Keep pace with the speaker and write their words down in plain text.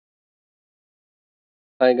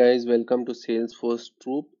Hi guys, welcome to Salesforce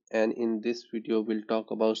Troop, and in this video we'll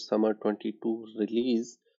talk about Summer 22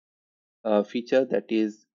 release feature, that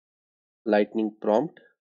is Lightning Prompt,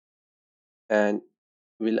 and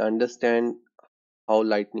we'll understand how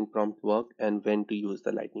Lightning Prompt work and when to use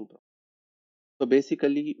the Lightning Prompt. So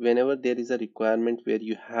basically, whenever there is a requirement where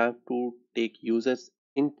you have to take users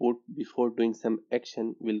input before doing some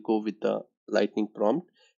action, we'll go with the Lightning Prompt,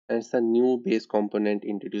 and it's a new base component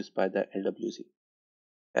introduced by the LWC.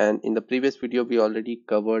 And in the previous video we already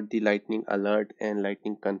covered the lightning alert and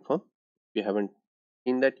lightning confirm. If you haven't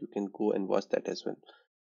seen that, you can go and watch that as well.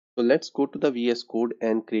 So let's go to the VS code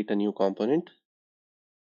and create a new component,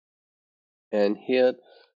 and here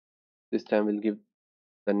this time we'll give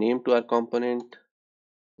the name to our component,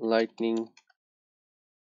 lightning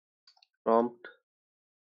prompt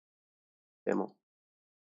demo.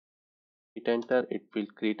 Hit enter, it will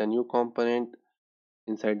create a new component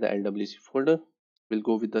inside the LWC folder. We'll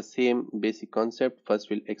go with the same basic concept. First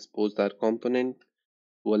we'll expose our component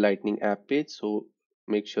to a lightning app page. So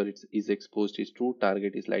make sure it is exposed is true.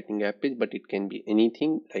 Target is lightning app page, but it can be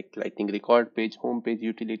anything like lightning record page, home page,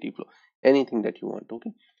 utility flow, anything that you want.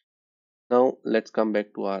 Okay, now let's come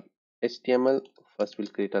back to our HTML. First we'll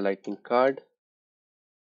create a lightning card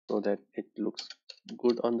so that it looks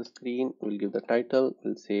good on the screen. We'll give the title,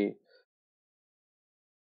 we'll say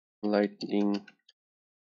lightning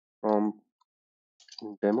prompt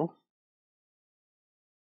demo,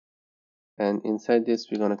 and inside this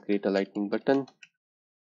we're going to create a lightning button,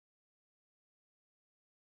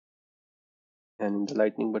 and in the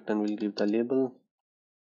lightning button we'll give the label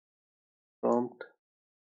prompt.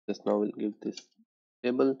 Just now we'll give this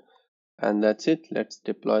label, and that's it. Let's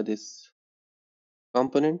deploy this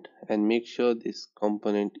component and make sure this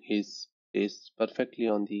component is placed perfectly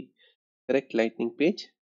on the correct lightning page.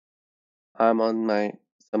 I'm on my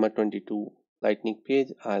summer 22 lightning page.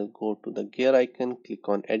 I'll go to the gear icon, click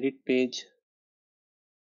on edit page,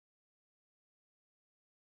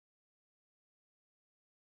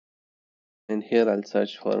 and here I'll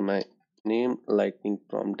search for my name, lightning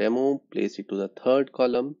prompt demo, place it to the third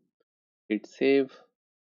column, hit save,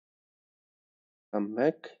 come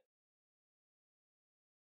back,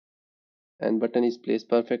 and button is placed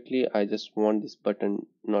perfectly. I just want this button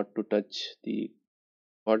not to touch the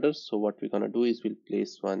borders, so what we're gonna do is we'll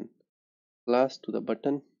place one class to the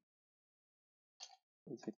button.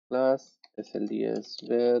 It's a class slds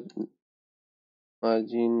where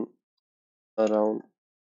margin around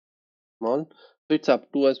small. So it's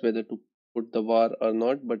up to us whether to put the var or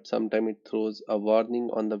not, but sometimes it throws a warning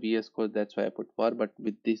on the VS code. That's why I put var, but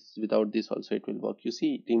with this, without this also it will work. You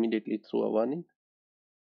see, it immediately threw a warning.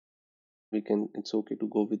 It's okay to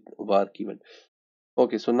go with var keyword.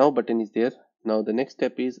 Okay, so now button is there. Now the next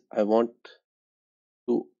step is I want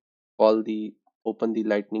to open the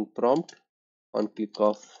lightning prompt on click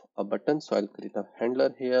of a button. So I'll create a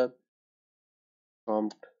handler here,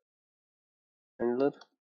 prompt handler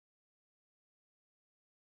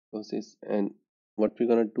process, and what we're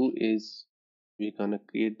gonna do is we're gonna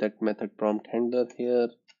create that method prompt handler here,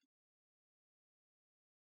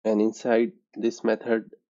 and inside this method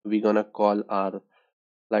we're gonna call our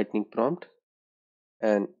lightning prompt.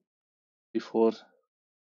 And before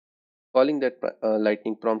calling that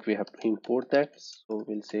lightning prompt, we have to import that. So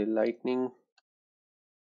we'll say lightning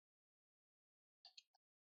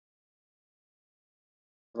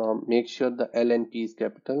from, make sure the L and P is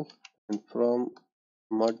capital, and from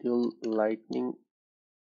module lightning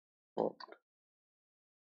prompt.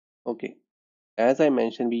 Okay, as I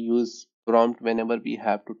mentioned, we use prompt whenever we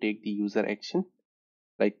have to take the user action,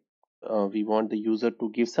 like we want the user to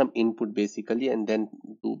give some input basically, and then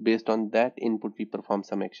based on that input we perform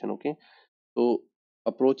some action. Okay, so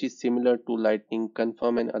approach is similar to lightning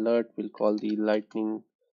confirm and alert. We'll call the lightning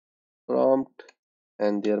prompt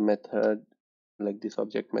and their method, like this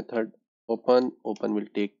object method open will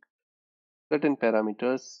take certain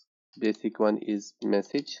parameters. Basic one is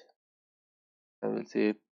message, and we'll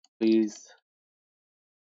say please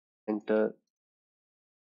enter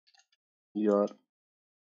your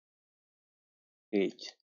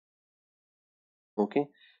age. Okay,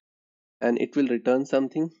 and it will return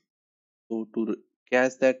something. So to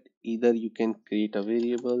catch that, either you can create a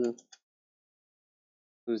variable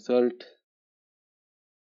result,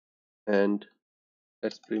 and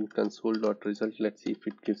let's print console.result. Let's see if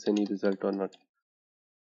it gives any result or not.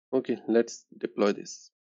 Okay, let's deploy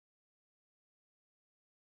this.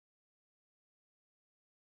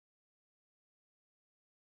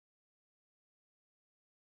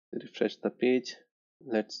 Refresh the page.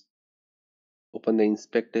 Let's open the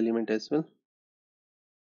inspect element as well,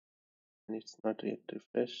 and it's not yet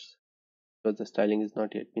refreshed. because the styling is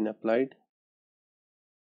not yet been applied.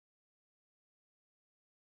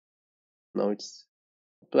 Now it's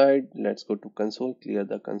applied. Let's go to console, clear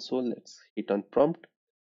the console. Let's hit on prompt.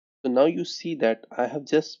 So now you see that I have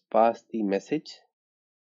just passed the message,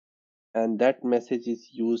 and that message is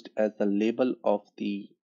used as the label of the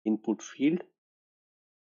input field,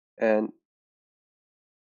 and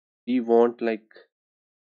we want like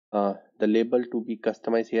the label to be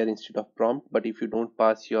customized here instead of prompt. But if you don't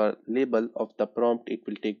pass your label of the prompt, it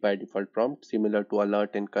will take by default prompt, similar to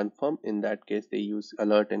alert and confirm. In that case, they use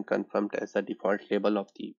alert and confirmed as the default label of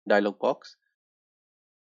the dialog box.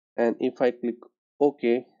 And if I click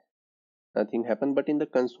OK, nothing happened. But in the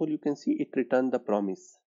console, you can see it returned the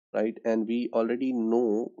promise, right? And we already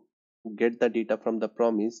know to get the data from the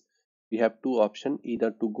promise, we have two options: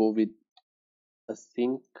 either to go with a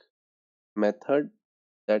sync method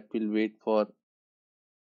that will wait for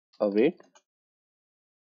await. I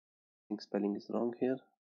think spelling is wrong here.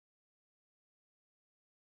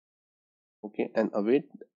 Okay, and await.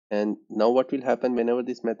 And now what will happen whenever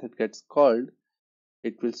this method gets called,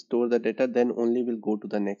 it will store the data, then only will go to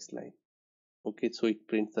the next line. Okay, so it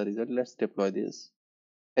prints the result. Let's deploy this.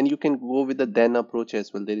 And you can go with the then approach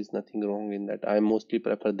as well. There is nothing wrong in that. I mostly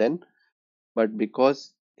prefer then, but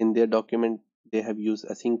because in their document they have used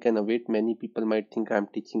async and await, many people might think I'm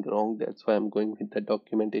teaching wrong. That's why I'm going with the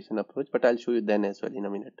documentation approach, but I'll show you then as well in a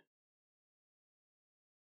minute.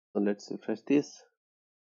 So let's refresh this.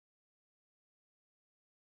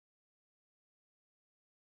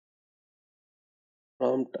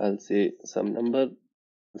 Prompt, I'll say some number.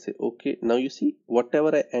 I'll say okay. Now you see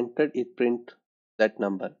whatever I entered, it print that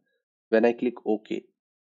number when I click OK.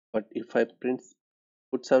 But if I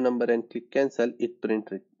put some number and click cancel, it print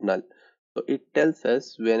null. So it tells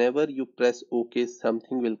us whenever you press OK,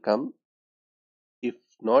 something will come. If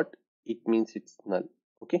not, it means it's null.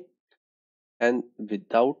 Okay. And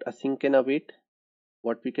without async and await,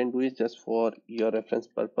 what we can do is, just for your reference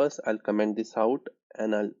purpose, I'll comment this out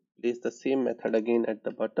and I'll place the same method again at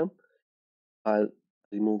the bottom. I'll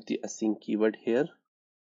remove the async keyword here.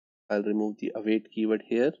 I'll remove the await keyword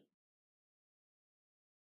here.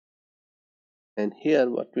 And here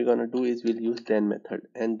what we're gonna do is we'll use then method,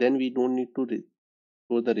 and then we don't need to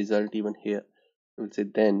store the result even here. We'll say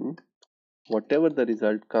then whatever the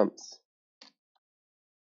result comes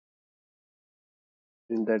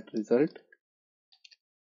in that result,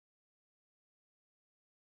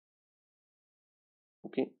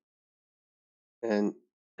 okay, and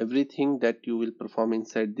everything that you will perform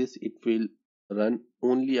inside this, it will run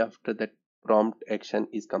only after that prompt action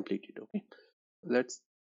is completed. Okay, let's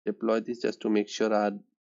deploy this just to make sure our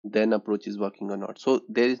then approach is working or not. So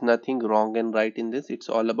there is nothing wrong and right in this. It's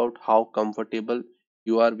all about how comfortable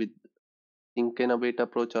you are with sync and await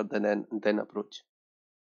approach or the then approach.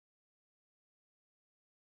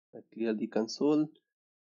 I clear the console,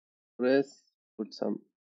 press, put some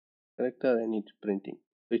character, and it's printing.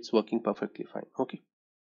 It's working perfectly fine. Okay,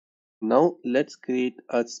 now let's create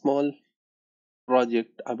a small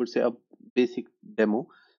project. I would say a basic demo.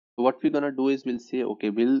 So what we're gonna do is we'll say, okay,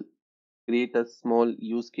 we'll create a small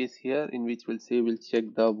use case here in which we'll say we'll check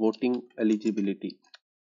the voting eligibility.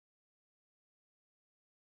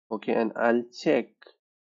 Okay, and I'll check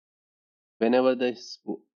whenever this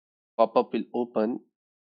pop-up will open,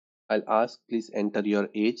 I'll ask please enter your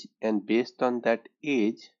age, and based on that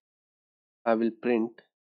age I will print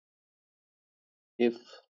if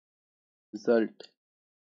result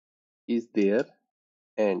is there,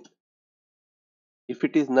 and if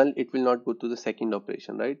it is null it will not go to the second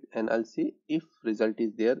operation, right? And I'll say if result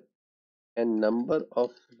is there and number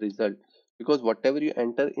of result, because whatever you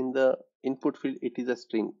enter in the input field, it is a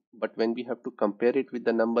string, but when we have to compare it with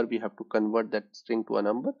the number, we have to convert that string to a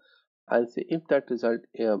number. I'll say if that result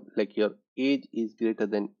like your age is greater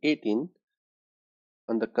than 18,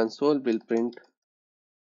 on the console will print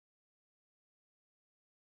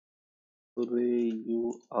hooray,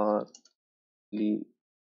 you are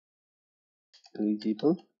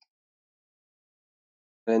eligible.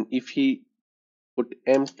 And if he put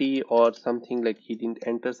empty or something like he didn't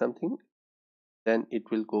enter something, then it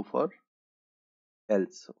will go for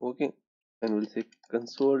else. Okay, and we'll say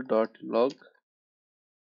console.log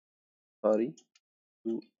sorry,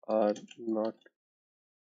 you are not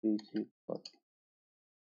eligible.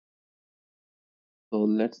 So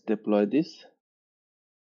let's deploy this.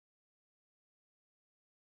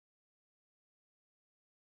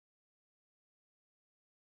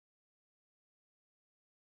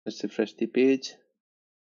 Let's refresh the page.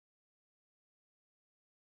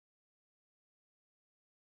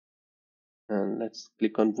 And let's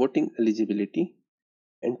click on voting eligibility.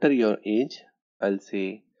 Enter your age. I'll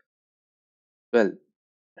say 12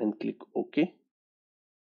 and click OK.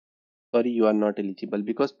 Sorry, you are not eligible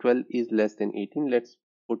because 12 is less than 18. Let's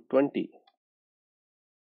put 20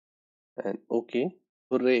 and OK.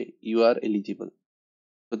 Hooray, you are eligible.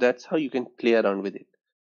 So that's how you can play around with it.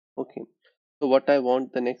 Okay. So what I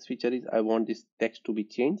want, the next feature is I want this text to be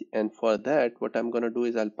changed, and for that what I'm gonna do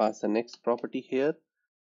is I'll pass the next property here,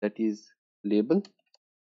 that is label,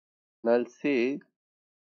 and I'll say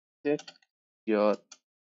check your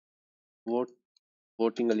vote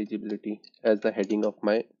voting eligibility as the heading of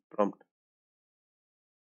my prompt.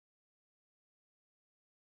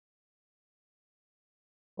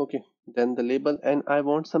 Okay, then the label, and I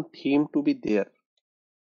want some theme to be there.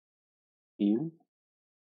 Theme,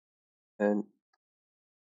 and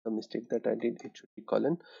the mistake that I did, it should be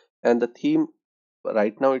colon, and the theme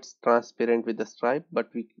right now it's transparent with the stripe, but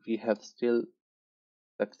we have still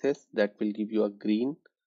success, that will give you a green,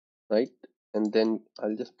 right? And then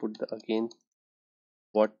I'll just put the again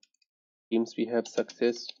what themes we have: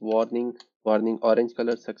 success, warning, warning orange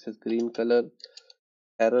color, success green color,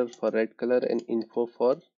 error for red color, and info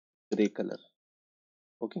for gray color.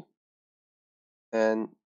 Okay, and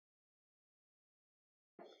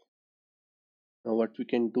now what we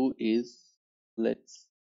can do is let's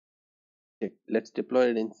check, let's deploy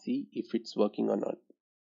it and see if it's working or not.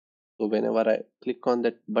 So whenever I click on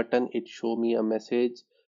that button, it show me a message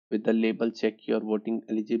with the label check your voting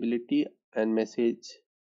eligibility, and message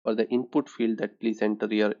for the input field that please enter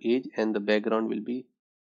your age, and the background will be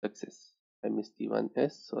success. I missed the one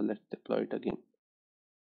S, so let's deploy it again.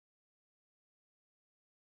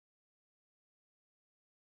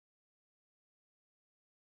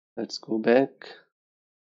 Let's go back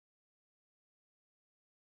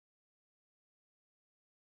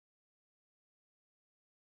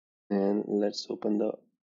and let's open the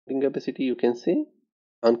voting capacity. You can see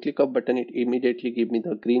on click of button it immediately give me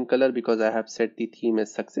the green color because I have set the theme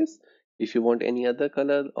as success. If you want any other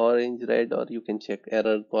color, orange, red, or you can check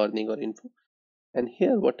error, warning, or info. And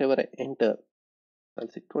here whatever I enter, I'll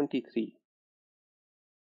say 23.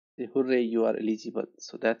 Say hooray, you are eligible.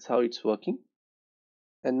 So that's how it's working.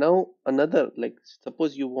 And now another, like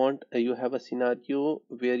suppose you want you have a scenario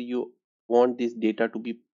where you want this data to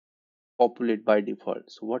be populate by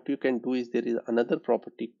default. So what you can do is there is another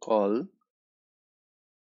property called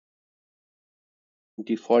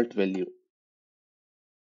default value.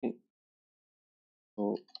 Okay.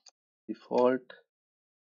 So default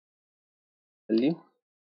value,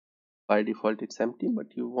 by default it's empty,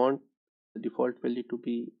 but you want the default value to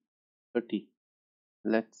be 30.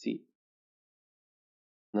 Let's see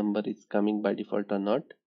number is coming by default or not.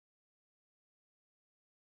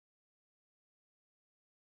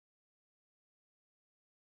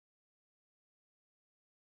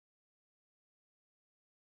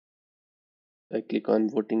 I click on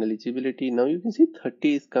voting eligibility. Now you can see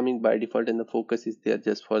 30 is coming by default and the focus is there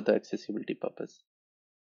just for the accessibility purpose.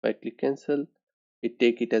 If I click cancel, it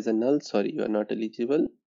take it as a null. Sorry, you are not eligible,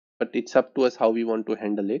 but it's up to us how we want to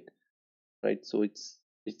handle it, right? So it's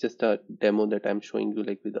just a demo that I'm showing you,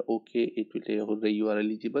 like with the OK, it will say hooray, you are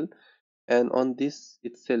eligible. And on this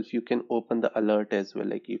itself, you can open the alert as well.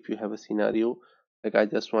 Like if you have a scenario, like I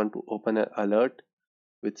just want to open an alert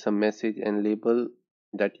with some message and label,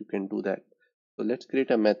 that you can do that. So let's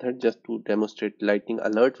create a method just to demonstrate lightning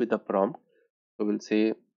alert with a prompt. So we'll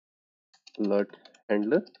say alert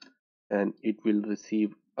handler, and it will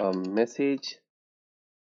receive a message,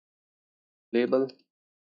 label,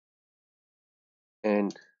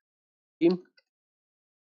 and theme,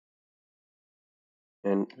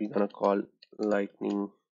 and we're gonna call lightning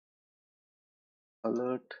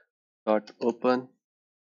alert dot open,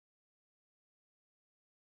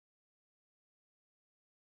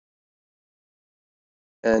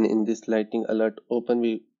 and in this lightning alert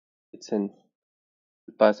open it's an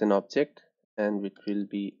pass an object, and which will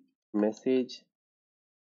be message,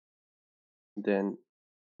 then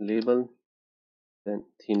label, then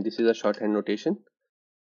theme. This is a shorthand notation,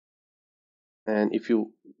 and if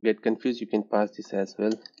you get confused you can pass this as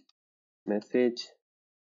well: message,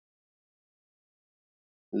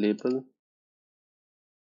 label,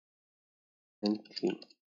 and theme.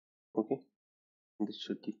 Okay, and this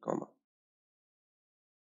should be comma.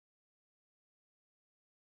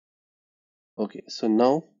 Okay, so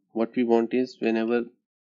now what we want is whenever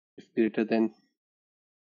if greater than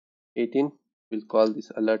 18, we'll call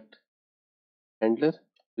this alert handler,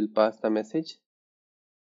 will pass the message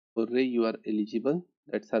hooray, you are eligible.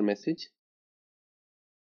 That's our message.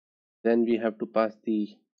 Then we have to pass the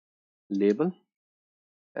label,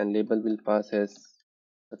 and label will pass as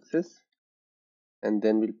success, and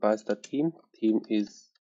then we'll pass the theme. Theme is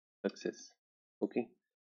success. Okay,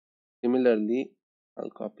 Similarly, I'll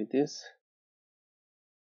copy this.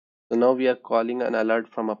 So now we are calling an alert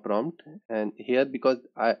from a prompt, and here because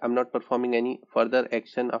I'm not performing any further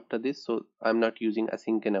action after this, so I'm not using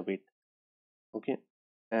async and await. Okay,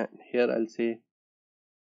 and here I'll say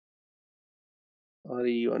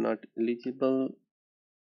sorry, you are not eligible.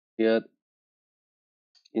 Here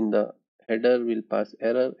in the header we'll pass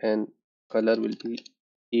error, and color will be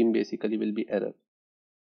theme, basically will be error.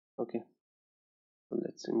 Okay, so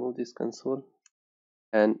let's remove this console,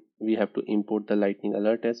 and we have to import the lightning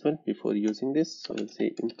alert as well before using this. So we'll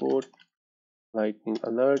say import lightning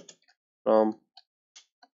alert from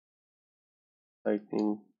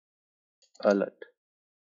lightning alert.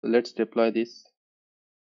 So let's deploy this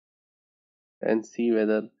and see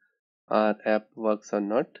whether our app works or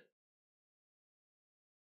not.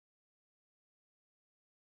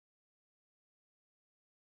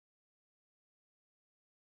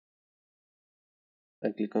 I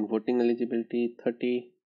click on voting eligibility 30,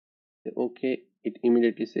 say okay, it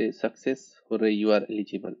immediately says success, hooray, you are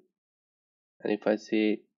eligible. And if I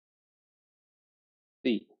say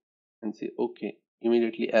 3 and say okay,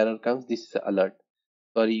 immediately error comes, this is an alert,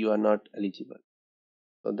 sorry, you are not eligible.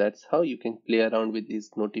 So that's how you can play around with this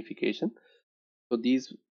notification. So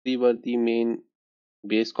these three were the main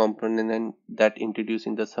base component and that introduced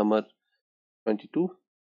in the summer 22.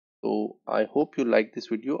 So I hope you like this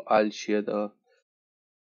video. I'll share the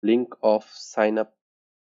link of sign up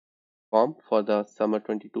form for the summer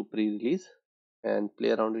 22 pre-release and play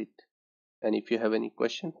around with it. And if you have any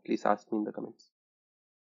question, please ask me in the comments.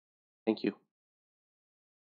 Thank you.